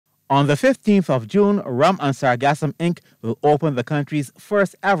On the 15th of June, Rum and Sargassum Inc. will open the country's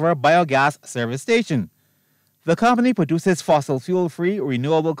first ever biogas service station. The company produces fossil fuel-free,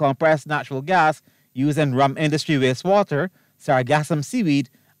 renewable compressed natural gas using rum industry wastewater, Sargassum seaweed,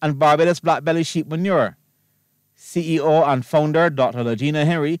 and Barbados blackbelly sheep manure. CEO and founder Dr. Legina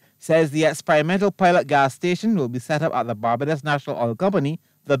Henry says the experimental pilot gas station will be set up at the Barbados National Oil Company,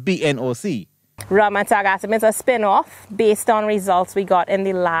 the BNOC. Rum and Sargassum is a spin-off based on results we got in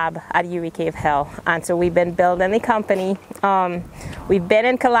the lab at UWI Cave Hill. And so we've been building the company. We've been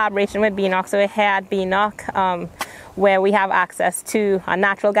in collaboration with BNOC, so we're here at BNOC, where we have access to a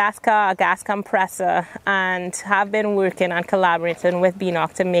natural gas car, a gas compressor, and have been working and collaborating with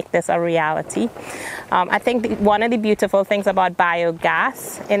BNOC to make this a reality. I think one of the beautiful things about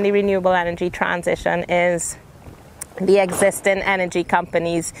biogas in the renewable energy transition is the existing energy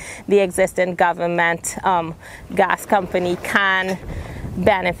companies, the existing government gas company can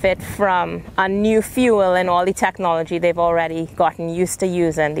benefit from a new fuel and all the technology they've already gotten used to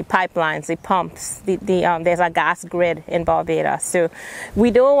using, the pipelines, the pumps, there's a gas grid in Barbados. So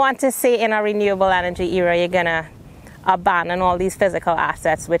we don't want to say in a renewable energy era you're going to abandon all these physical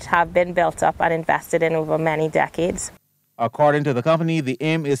assets which have been built up and invested in over many decades. According to the company, the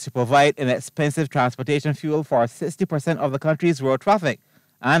aim is to provide inexpensive transportation fuel for 60% of the country's road traffic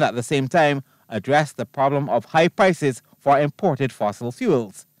and at the same time address the problem of high prices for imported fossil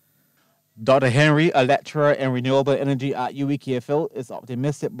fuels. Dr. Henry, a lecturer in renewable energy at UWI Cave Hill, is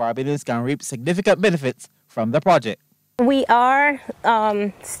optimistic Barbadians can reap significant benefits from the project. We are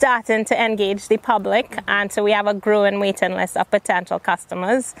starting to engage the public, and so we have a growing waiting list of potential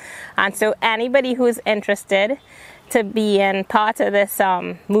customers. And so anybody who's interested to be in part of this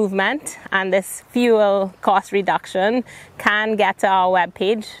movement and this fuel cost reduction can get to our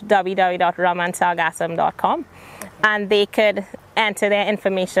webpage, www.rumandsargassum.com, and they could enter their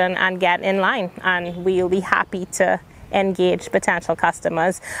information and get in line, and we'll be happy to engage potential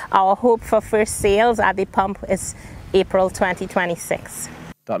customers. Our hope for first sales at the pump is April 2026.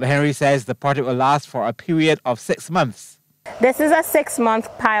 Dr. Henry says the project will last for a period of 6 months. This is a 6-month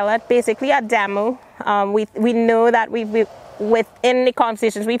pilot, basically a demo. We know that within the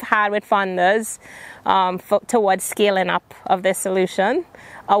conversations we've had with funders towards scaling up of this solution,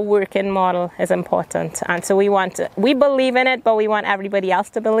 a working model is important. And so we believe in it, but we want everybody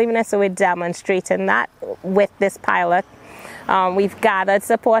else to believe in it. So we're demonstrating that with this pilot. We've gathered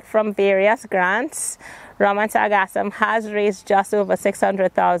support from various grants. Rum and Sargassum has raised just over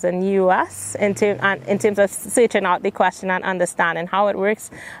 $600,000 US in terms of searching out the question and understanding how it works.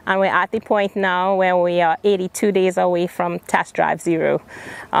 And we're at the point now where we are 82 days away from test drive 0,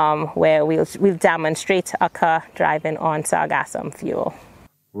 where we'll demonstrate a car driving on Sargassum fuel.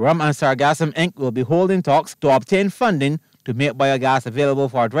 Rum and Sargassum Inc. will be holding talks to obtain funding to make biogas available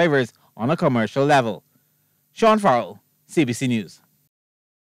for drivers on a commercial level. Sean Farrell, CBC News.